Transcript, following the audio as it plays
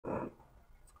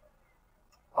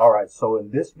Alright, so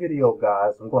in this video,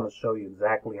 guys, I'm going to show you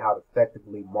exactly how to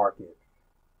effectively market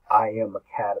IM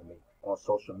Academy on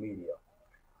social media.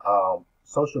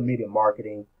 Social media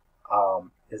marketing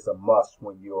is a must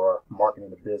when you're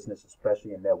marketing a business,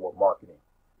 especially in network marketing,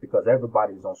 because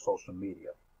everybody's on social media.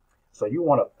 So you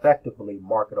want to effectively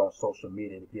market on social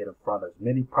media to get in front of as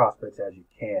many prospects as you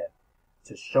can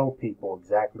to show people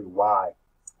exactly why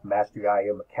Mastery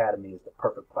IM Academy is the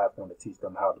perfect platform to teach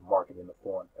them how to market in the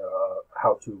foreign,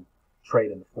 how to trade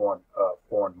in the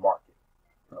foreign market.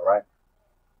 All right.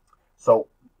 So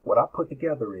what I put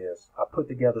together is I put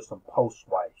together some post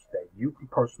swipes that you can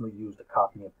personally use to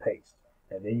copy and paste,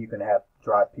 and then you can have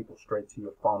drive people straight to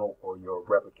your funnel or your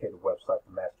replicated website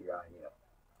for Mastery IM.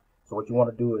 So what you want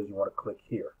to do is you want to click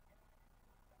here,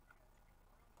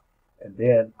 and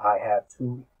then I have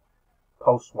two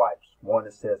post swipes. One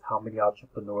that says how many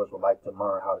entrepreneurs would like to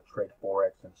learn how to trade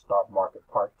Forex and stock market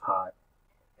part-time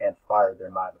and fire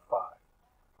their 9-to-5.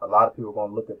 A lot of people are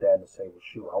going to look at that and say, well,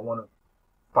 shoot, I want to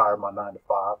fire my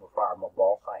 9-to-5 or fire my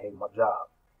boss. I hate my job.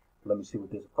 Let me see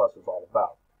what this fuss is all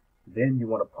about. Then you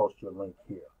want to post your link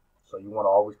here. So you want to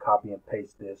always copy and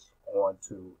paste this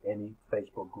onto any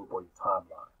Facebook group or your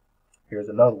timeline. Here's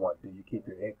another one. Do you keep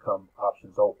your income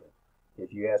options open?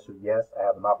 If you answer yes, I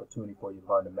have an opportunity for you to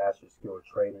learn to master your skill of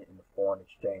trading in the foreign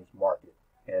exchange market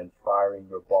and firing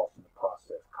your boss in the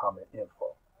process. Comment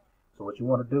info. So what you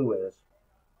want to do is,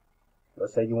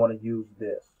 let's say you want to use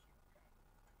this.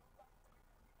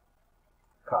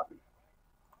 Copy.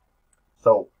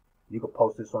 So you can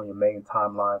post this on your main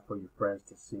timeline for your friends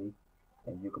to see,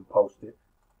 and you can post it.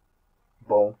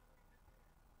 Boom.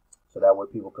 So that way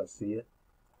people can see it.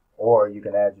 Or you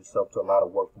can add yourself to a lot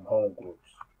of work from home groups.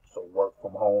 So work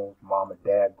from home, mom and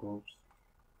dad groups.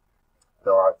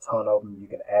 There are a ton of them you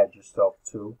can add yourself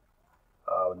to.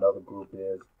 Another group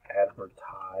is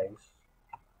advertise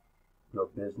your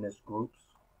business groups.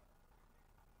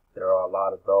 There are a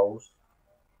lot of those.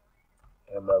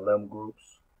 MLM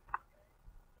groups.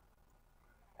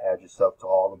 Add yourself to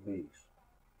all of these.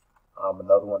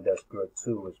 Another one that's good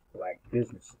too is black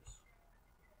businesses.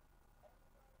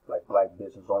 Like Black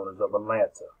Business Owners of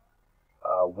Atlanta.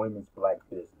 Women's Black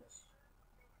Business.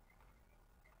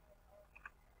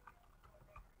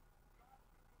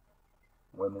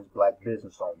 Women's Black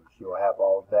Business Owners. You'll have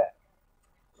all of that.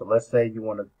 So let's say you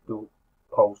want to do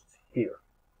posts here.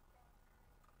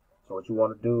 So what you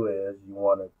want to do is you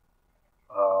want to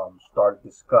start a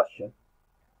discussion.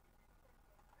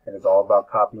 And it's all about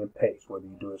copy and paste, whether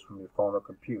you do this from your phone or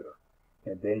computer.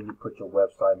 And then you put your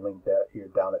website link here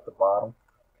down at the bottom.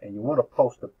 And you want to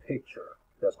post a picture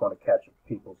that's going to catch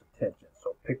people's attention.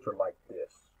 So a picture like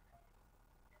this.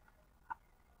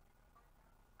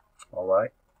 All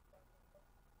right.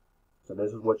 So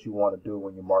this is what you want to do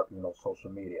when you're marketing on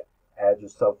social media. Add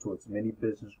yourself to as many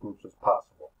business groups as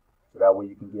possible. So that way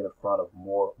you can get in front of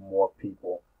more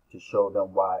people to show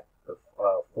them why the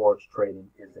Forex trading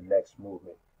is the next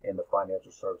movement in the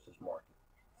financial services market.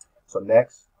 So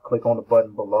next, click on the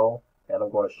button below, and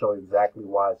I'm going to show you exactly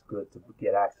why it's good to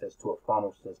get access to a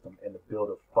funnel system and to build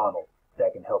a funnel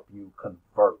that can help you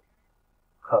convert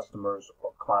customers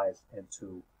or clients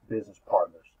into business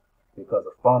partners. Because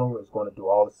a funnel is going to do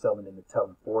all the selling and the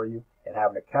telling for you, and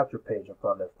having a capture page in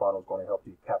front of that funnel is going to help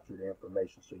you capture the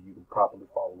information so you can properly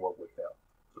follow up with them.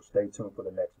 So stay tuned for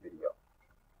the next video.